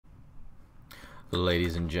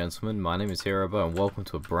Ladies and gentlemen, my name is HeroBo and welcome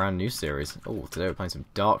to a brand new series. Oh, today we're playing some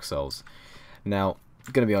Dark Souls. Now,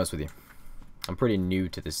 I'm gonna be honest with you, I'm pretty new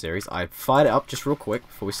to this series. I fired it up just real quick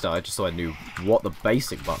before we started, just so I knew what the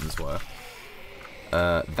basic buttons were.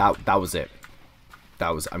 That was it.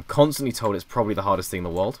 I'm constantly told it's probably the hardest thing in the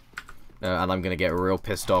world, and I'm gonna get real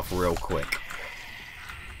pissed off real quick.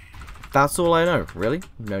 That's all I know, really.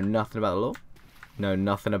 Know nothing about the lore. Know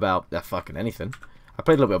nothing about fucking anything. I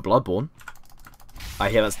played a little bit of Bloodborne. I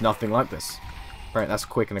hear that's nothing like this. Apparently that's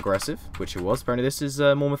quick and aggressive, which it was. Apparently this is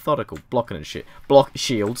more methodical. Blocking and shit. Block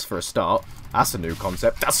shields for a start. That's a new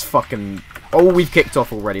concept. That's fucking... Oh, we've kicked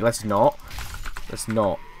off already. Let's not. Let's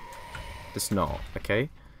not. Let's not, okay?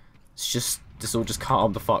 It's just... This all just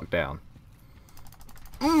calm the fuck down.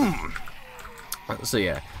 So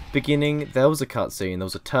yeah. Beginning, there was a cutscene. There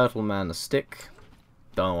was a turtle man, a stick.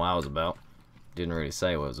 Don't know what I was about. Didn't really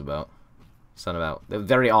say what it was about. Something about... They're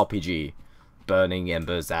very RPG. Burning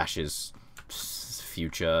embers, ashes,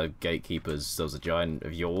 future gatekeepers. There was a giant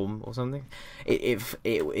of Yorm or something.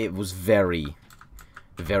 It was very,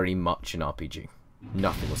 very much an RPG.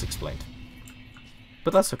 Nothing was explained,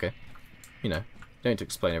 but that's okay. You know, don't need to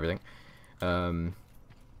explain everything.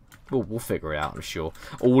 We'll figure it out. I'm sure.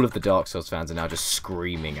 All of the Dark Souls fans are now just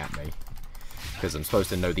screaming at me because I'm supposed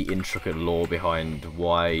to know the intricate lore behind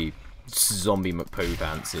why Zombie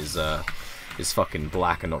McPoopants is fucking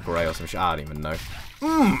black and not grey or some shit. I don't even know.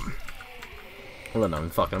 Well, no,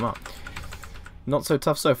 I'm fucking them up. Not so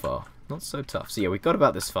tough so far. Not so tough. So yeah, we got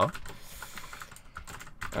about this far.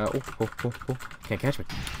 Can't catch me.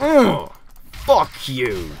 Fuck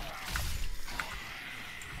you!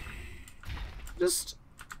 Just...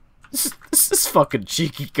 This fucking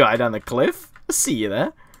cheeky guy down the cliff. I see you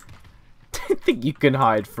there. Don't think you can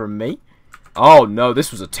hide from me. Oh no,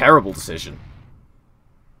 this was a terrible decision.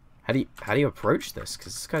 How do you approach this?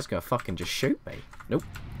 Because this guy's gonna fucking just shoot me. Nope.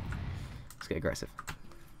 Let's get aggressive.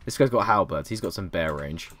 This guy's got halberds. He's got some bear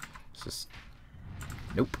range. It's just...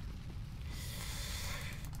 Nope.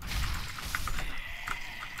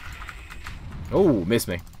 Oh, missed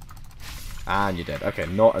me. And you're dead. Okay,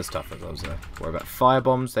 not as tough as I was there. Worry about fire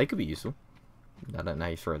bombs. They could be useful. I don't know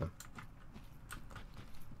how you throw them.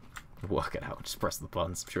 Work it out. Just press the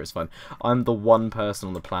buttons. I'm sure it's fun. I'm the one person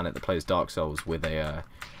on the planet that plays Dark Souls with a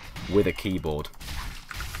keyboard.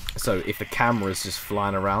 So if the camera's just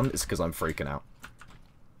flying around, it's because I'm freaking out.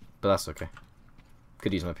 But that's okay.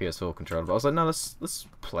 Could use my PS4 controller, but I was like, no, let's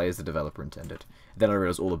play as the developer intended. Then I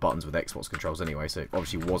realised all the buttons with Xbox controls anyway, so it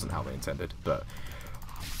obviously wasn't how they intended. But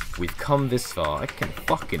we've come this far. I can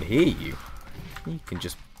fucking hear you. You can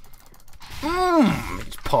just... You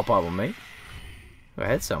just pop up on me. Go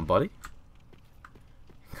ahead, somebody.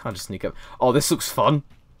 Can't just sneak up. Oh, this looks fun.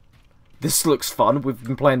 This looks fun. We've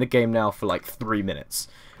been playing the game now for like 3 minutes,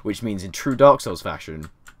 which means in true Dark Souls fashion,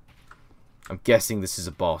 I'm guessing this is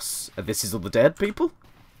a boss. This is all the dead people?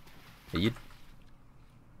 Are you...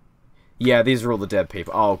 Yeah, these are all the dead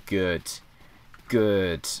people. Oh, good.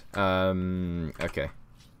 Good. Okay.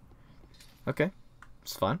 Okay.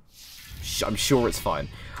 It's fine. I'm sure it's fine.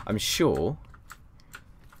 I'm sure...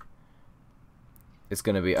 It's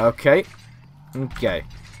gonna be... Okay. Okay.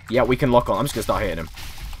 Yeah, we can lock on. I'm just gonna start hitting him.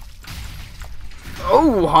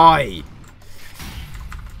 Oh, hi!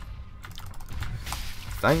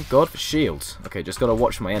 Thank God for shields. Okay, just gotta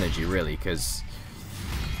watch my energy, really, because...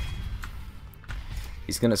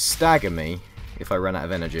 He's gonna stagger me if I run out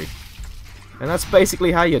of energy. And that's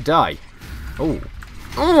basically how you die. Oh.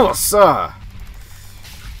 Oh, sir!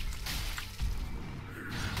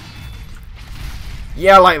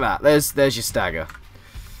 Yeah, like that. There's your stagger.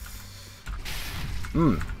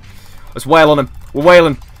 Let's wail on him. We're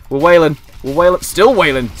wailing. We're wailing. We're wailing. Still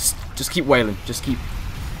wailing. Just keep wailing. Just keep...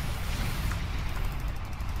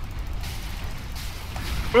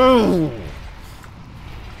 Ooh.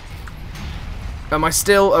 Am I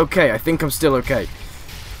still okay? I think I'm still okay.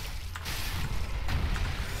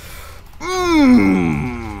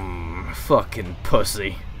 Fucking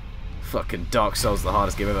pussy. Fucking Dark Souls, the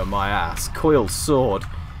hardest game ever. My ass. Coiled sword.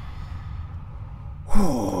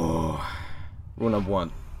 Rule number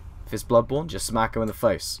 1. If it's Bloodborne, just smack him in the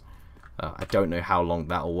face. I don't know how long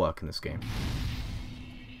that'll work in this game.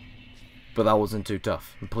 But that wasn't too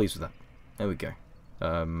tough. I'm pleased with that. There we go.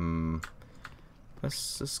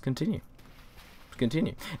 Let's continue. Let's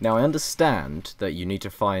continue. Now, I understand that you need to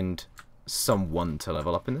find someone to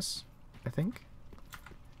level up in this, I think.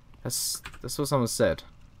 That's what someone said.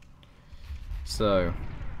 So,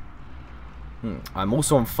 I'm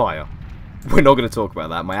also on fire. We're not going to talk about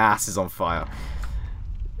that. My ass is on fire.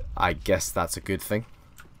 I guess that's a good thing.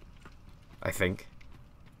 I think.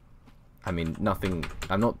 I mean, nothing...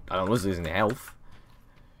 I'm not losing health.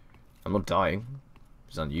 I'm not dying.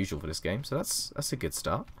 Which is unusual for this game, so that's a good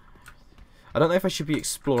start. I don't know if I should be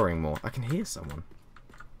exploring more. I can hear someone.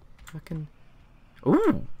 I can...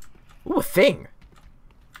 Ooh! Ooh, a thing!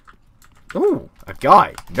 Ooh, a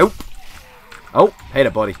guy. Nope. Oh, hey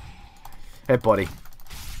there, buddy. Hey, buddy.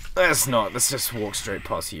 Let's just walk straight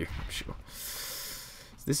past you, I'm sure.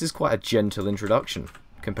 This is quite a gentle introduction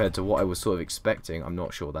compared to what I was sort of expecting. I'm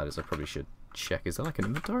not sure what that is. I probably should check. Is that like an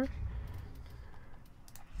inventory?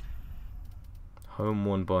 Home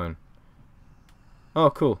one bone. Oh,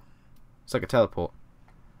 cool. It's like a teleport.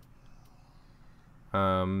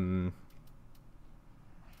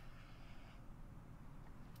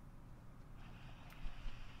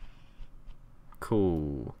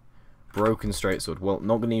 Cool. Broken straight sword. Well,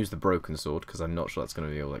 not going to use the broken sword because I'm not sure that's going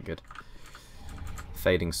to be all that good.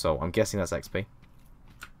 Fading soul. I'm guessing that's XP.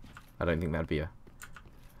 I don't think that'd be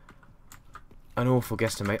an awful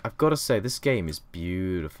guesstimate. I've got to say, this game is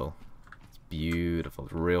beautiful. It's beautiful.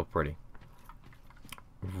 It's real pretty.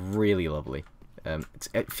 Really lovely.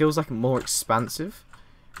 It feels like more expansive.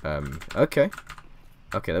 Okay.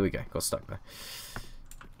 Okay, there we go. Got stuck there.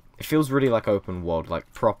 It feels really like open world,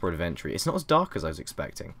 like proper adventure. It's not as dark as I was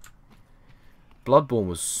expecting. Bloodborne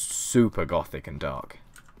was super gothic and dark,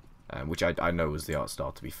 which I know was the art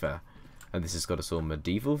style, to be fair. And this has got a sort of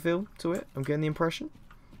medieval feel to it, I'm getting the impression.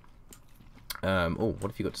 Oh,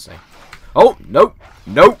 what have you got to say? Oh, nope,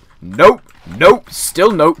 nope, nope, nope,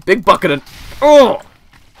 still nope, big bucket and... Oh!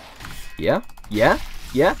 Yeah, yeah,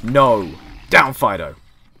 yeah, no. Down, Fido.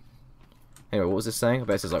 Anyway, what was this saying? I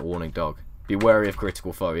bet it says, like, warning dog. Be wary of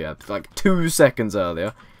critical foe, yeah. Like 2 seconds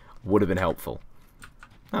earlier would have been helpful.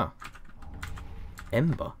 Oh.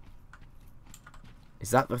 Ember?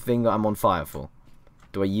 Is that the thing that I'm on fire for?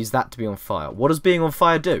 Do I use that to be on fire? What does being on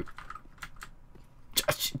fire do?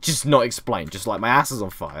 Just not explained. Just like my ass is on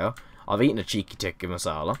fire. I've eaten a cheeky tikka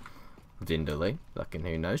masala. Vindaloo. Fucking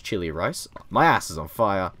who knows. Chili rice. My ass is on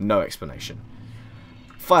fire. No explanation.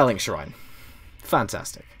 Firelink Shrine.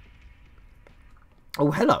 Fantastic.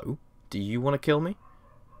 Oh, hello. Do you want to kill me?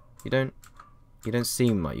 You don't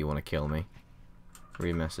seem like you want to kill me.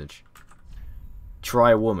 Read message.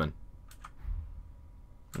 Try a woman.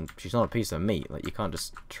 She's not a piece of meat. Like, you can't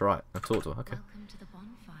just try it. I'll talk to her. Okay. Welcome to the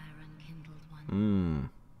bonfire, unkindled one.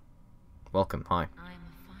 Welcome. Hi. I'm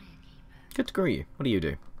a firekeeper. Good to greet you. What do you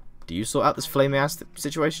do? Do you sort out this flaming ass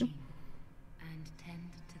situation? And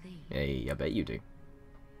tend to thee. Hey, I bet you do.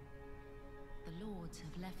 The lords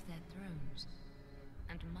have left their thrones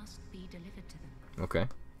and must be delivered to them. Okay.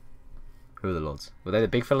 Who are the lords? Were they the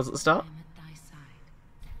big fellas at the start? I am at thy side.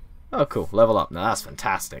 Oh, cool. Level up. Now that's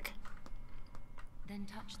fantastic. Then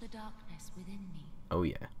touch the darkness within me. Oh,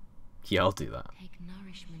 yeah. Yeah, I'll do that. Take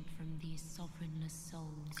nourishment from these sovereignless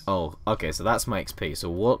souls. Oh, okay, so that's my XP. So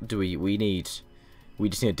what do we need? We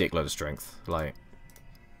just need a dickload of strength. Like,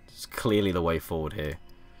 it's clearly the way forward here.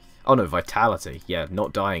 Oh, no, vitality. Yeah,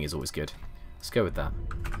 not dying is always good. Let's go with that.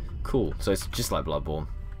 Cool. So it's just like Bloodborne.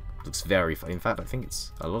 Looks very... In fact, I think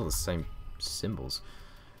it's a lot of the same symbols.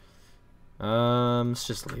 Let's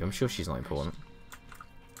just leave. I'm sure she's not important.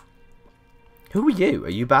 Who are you? Are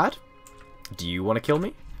you bad? Do you want to kill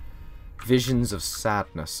me? Visions of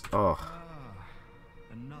sadness. Oh.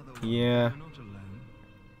 Yeah.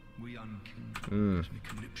 Mm.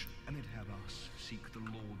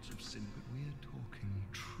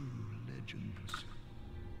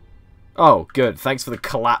 Oh, good. Thanks for the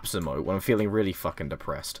collapse emote when I'm feeling really fucking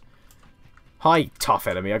depressed. Hi, tough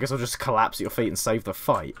enemy. I guess I'll just collapse at your feet and save the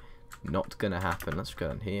fight. Not gonna happen. Let's go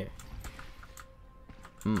in here.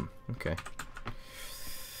 Okay.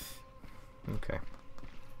 Okay.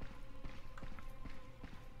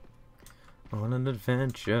 On an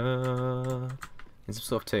adventure in some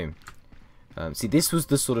sort of tomb. See, this was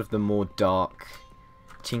the sort of the more dark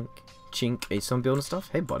chink. Hey, someone building stuff?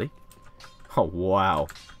 Hey, buddy. Oh, wow.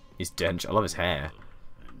 He's dench. I love his hair.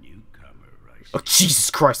 Oh, Jesus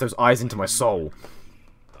Christ, those eyes into my soul.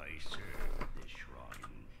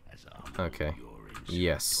 Okay.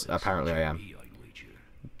 Yes, apparently I am.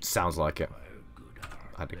 Sounds like it.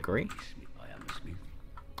 I'd agree.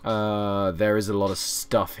 There is a lot of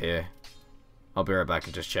stuff here. I'll be right back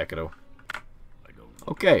and just check it all.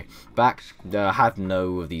 Okay, back. Had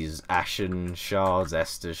no of these Ashen shards,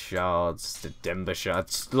 Esther shards, the Denver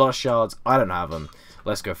shards. A lot of shards. I don't have them.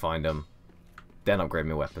 Let's go find them. Then upgrade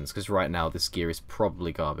my weapons, because right now this gear is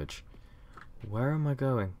probably garbage. Where am I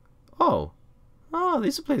going? Oh. Oh,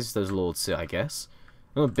 these are places those lords sit, I guess.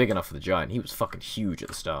 Not big enough for the giant. He was fucking huge at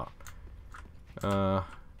the start.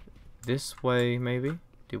 This way, maybe?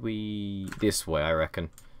 Did we... This way, I reckon.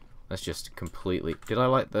 Let's just completely... Did I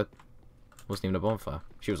like the... Wasn't even a bonfire.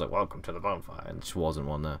 She was like, welcome to the bonfire, and she wasn't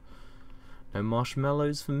one there. No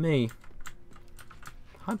marshmallows for me.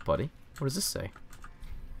 Hi, buddy. What does this say?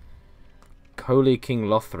 Holy King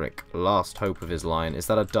Lothric, last hope of his line. Is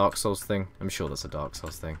that a Dark Souls thing? I'm sure that's a Dark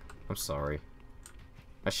Souls thing. I'm sorry.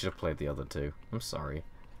 I should have played the other two. I'm sorry.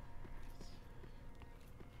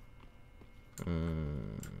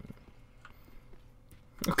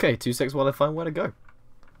 Okay, 2 seconds while I find where to go.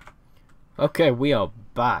 Okay, we are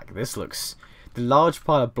back. This looks... The large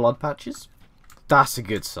pile of blood patches? That's a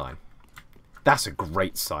good sign. That's a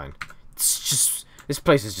great sign. It's just... This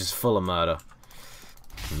place is just full of murder.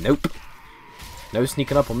 Nope. No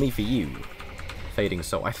sneaking up on me for you. Fading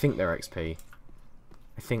soul. I think they're XP.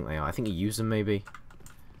 I think they are. I think you use them maybe.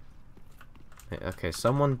 Okay,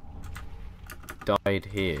 someone died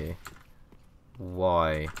here.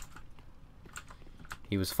 Why?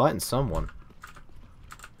 He was fighting someone.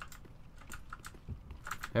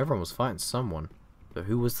 Everyone was fighting someone. But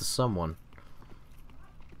who was the someone?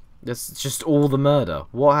 That's just all the murder.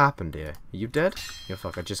 What happened here? Are you dead? Yeah,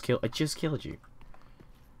 fuck, I just killed you.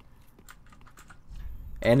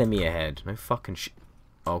 Enemy ahead. No fucking shit.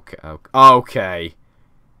 Okay, okay. Okay.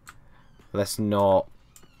 Let's not...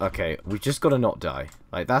 Okay, we've just got to not die.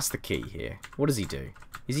 Like, that's the key here. What does he do?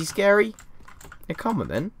 Is he scary? Yeah, come on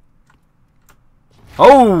then.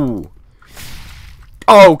 Oh!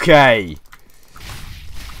 Okay!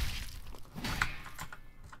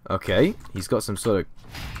 Okay, he's got some sort of...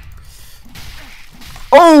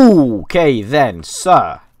 Okay then,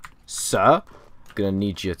 sir. Sir? Gonna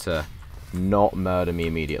need you to not murder me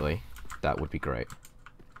immediately. That would be great.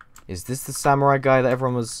 Is this the samurai guy that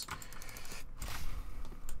everyone was...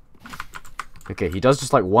 Okay, he does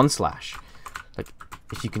just like one slash. Like,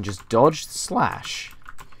 if you can just dodge the slash.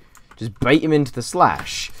 Just bait him into the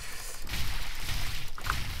slash.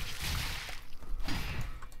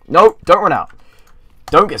 No, don't run out.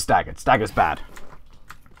 Don't get staggered. Stagger's bad.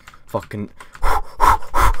 Fucking...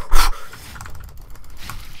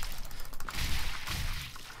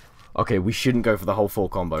 Okay, we shouldn't go for the whole full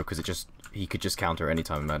combo, because he could just counter any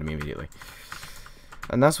time and murder me immediately.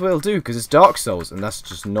 And that's what he'll do, because it's Dark Souls, and that's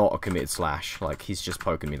just not a committed slash. Like, he's just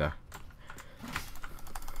poking me there.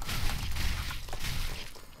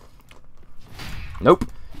 Nope.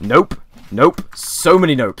 Nope. Nope. So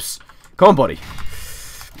many nopes. Come on, buddy.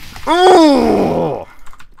 Oh!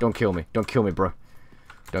 Don't kill me. Don't kill me, bro.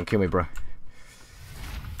 Don't kill me, bro.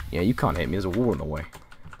 Yeah, you can't hit me. There's a wall in the way.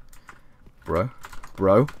 Bro.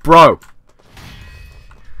 Bro. Bro!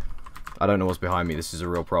 I don't know what's behind me. This is a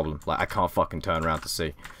real problem. Like, I can't fucking turn around to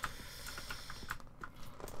see.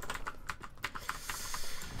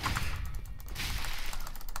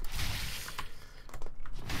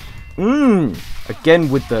 Again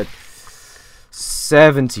with the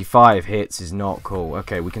 75 hits is not cool.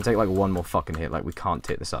 Okay, we can take like one more fucking hit. Like, we can't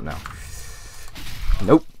tip this up now.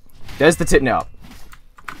 Nope. There's the tip now.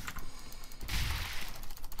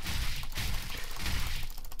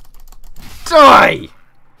 Die!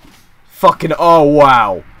 Fucking, oh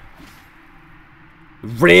wow.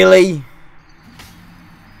 Really?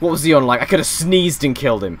 What was he on like? I could have sneezed and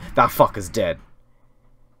killed him. That fucker's dead.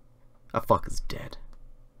 That fucker's dead.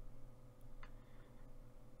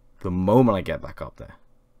 The moment I get back up there.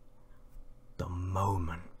 The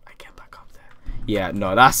moment I get back up there. Yeah,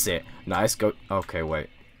 no, that's it. Nice, go. Okay, wait.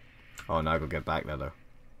 Oh, now I gotta get back there, though.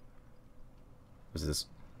 What's this?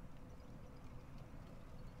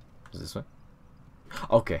 Is this way?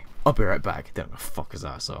 Okay, I'll be right back. Then I'm gonna fuck his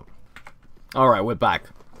ass up. Alright, we're back.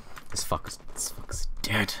 This fucker's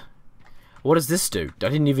dead. What does this do? I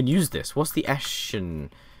didn't even use this. What's the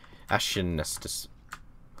Ashen Nestus?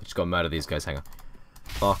 I just gotta murder these guys. Hang on.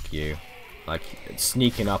 Fuck you. Like,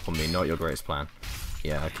 sneaking up on me, not your greatest plan.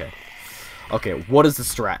 Yeah, okay. Okay, what is the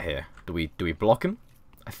strat here? Do we block him?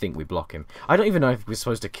 I think we block him. I don't even know if we're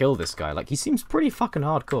supposed to kill this guy. Like, he seems pretty fucking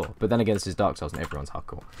hardcore. But then again, this is Dark Souls and everyone's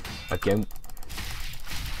hardcore. Again.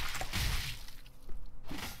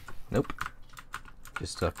 Nope.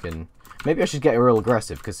 Just fucking... Maybe I should get real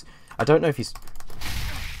aggressive, because I don't know if he's...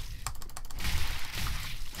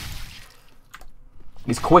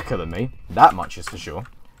 He's quicker than me. That much is for sure.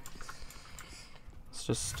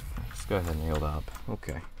 Let's go ahead and heal that up.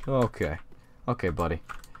 Okay. Okay. Okay, buddy.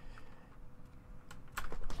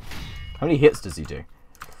 How many hits does he do?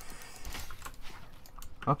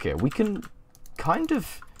 Okay, we can kind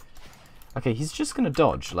of... Okay, he's just gonna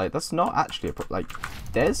dodge. Like, that's not actually a... Like,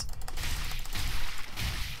 there's...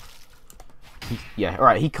 Yeah,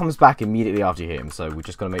 alright, he comes back immediately after you hit him, so we're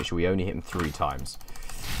just gonna make sure we only hit him 3 times.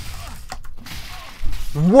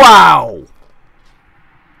 Wow!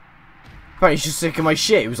 Right, he's just sick of my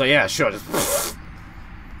shit. He was like, yeah, sure. Just...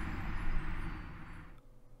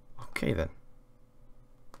 Okay, then.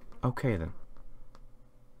 Okay, then.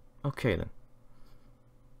 Okay then.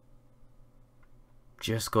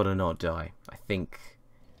 Just gotta not die. I think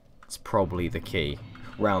it's probably the key.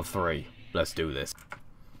 Round 3. Let's do this.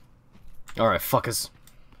 Alright, fuckers.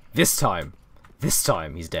 This time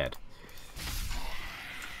he's dead.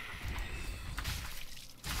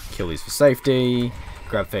 Kill these for safety.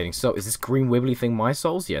 Grab fading soul. Is this green wibbly thing my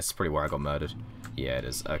souls? Yes, it's probably where I got murdered. Yeah, it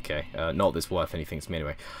is. Okay. Not this worth anything to me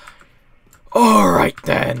anyway. Alright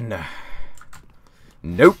then.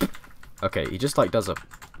 Nope. Okay, he just like does a...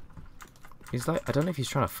 He's like... I don't know if he's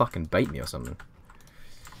trying to fucking bait me or something.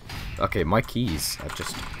 Okay, my keys have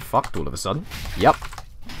just fucked all of a sudden. Yep.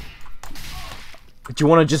 Do you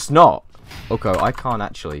want to just not? Okay, I can't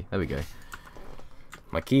actually. There we go.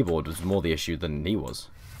 My keyboard was more the issue than he was.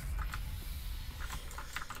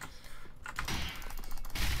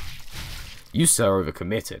 You, sir, are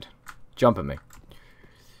overcommitted. Jump at me.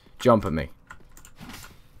 Jump at me.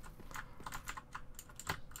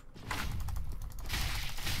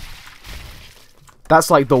 That's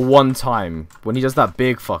like the one time when he does that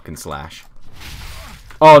big fucking slash.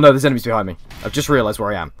 Oh no, there's enemies behind me. I've just realised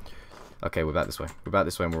where I am. Okay, we're back this way. We're back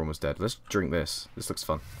this way and we're almost dead. Let's drink this. This looks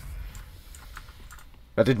fun.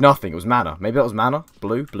 That did nothing. It was mana. Maybe that was mana?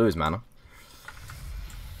 Blue? Blue is mana.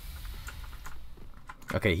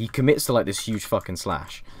 Okay, he commits to like this huge fucking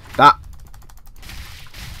slash. That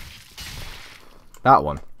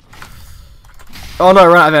one. Oh no, I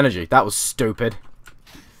ran out of energy. That was stupid.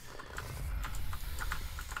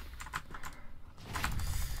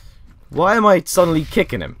 Why am I suddenly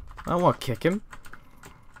kicking him? I don't want to kick him.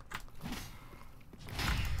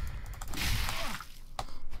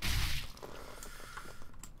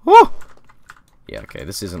 Woo! Yeah, okay,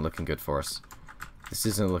 this isn't looking good for us. This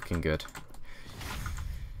isn't looking good.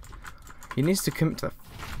 He needs to commit to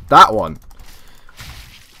that one.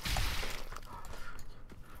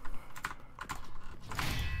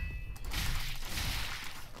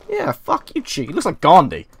 Yeah, fuck you, cheek. He looks like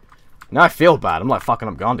Gandhi. Now I feel bad. I'm like fucking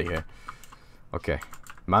up Gandhi here. Okay.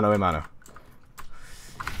 Mano a mano.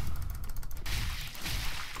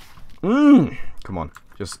 Come on.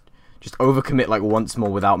 Just overcommit like once more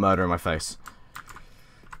without murdering my face.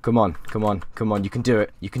 Come on. Come on. Come on. You can do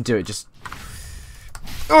it. You can do it. Just...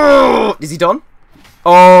 Oh! Is he done?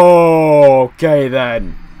 Oh, okay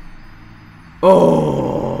then. Oh.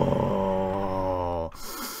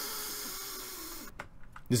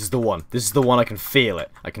 This is the one. This is the one. I can feel it.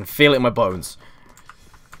 I can feel it in my bones.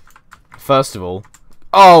 First of all,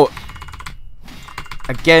 oh,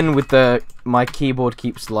 again with the my keyboard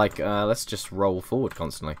keeps like let's just roll forward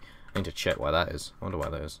constantly. I need to check why that is. I wonder why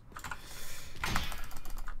that is.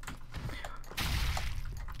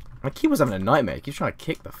 My keyboard's having a nightmare. It keeps trying to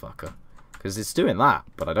kick the fucker because it's doing that,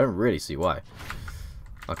 but I don't really see why.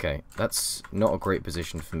 Okay, that's not a great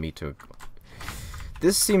position for me to.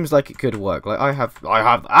 This seems like it could work. Like I have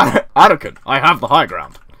Anakin. I have the high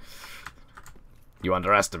ground. You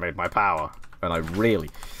underestimate my power, and I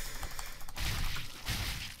really.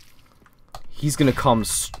 He's gonna come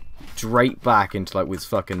straight back into like with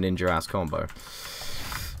fucking ninja ass combo.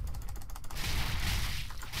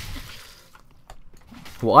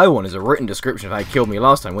 What I want is a written description of how he killed me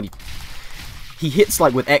last time when he hits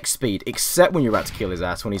like with X speed, except when you're about to kill his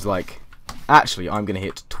ass. When he's like, actually, I'm gonna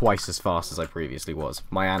hit twice as fast as I previously was.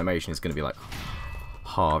 My animation is gonna be like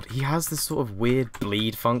hard. He has this sort of weird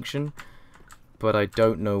bleed function. But I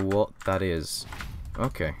don't know what that is.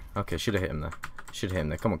 Okay, okay, should have hit him there. Should have hit him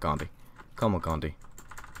there. Come on, Gandhi. Come on, Gandhi.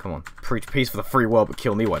 Come on. Preach peace for the free world, but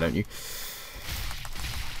kill me, why don't you?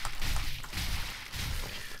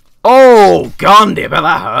 Oh, Gandhi, I bet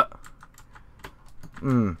that hurt.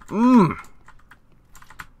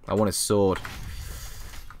 I want his sword.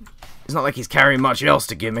 It's not like he's carrying much else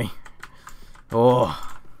to give me.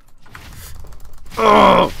 Oh.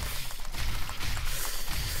 Oh.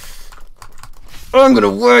 I'm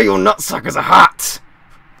gonna wear your nutsack as a hat!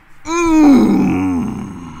 Ooh.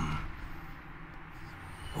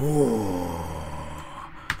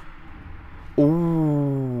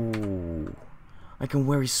 I can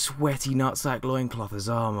wear his sweaty nutsack loincloth as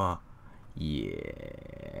armor.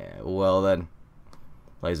 Yeah. Well then,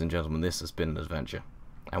 ladies and gentlemen, this has been an adventure.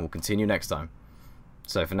 And we'll continue next time.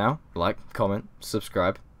 So for now, like, comment,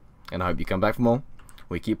 subscribe, and I hope you come back for more.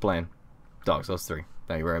 We keep playing Dark Souls 3.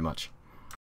 Thank you very much.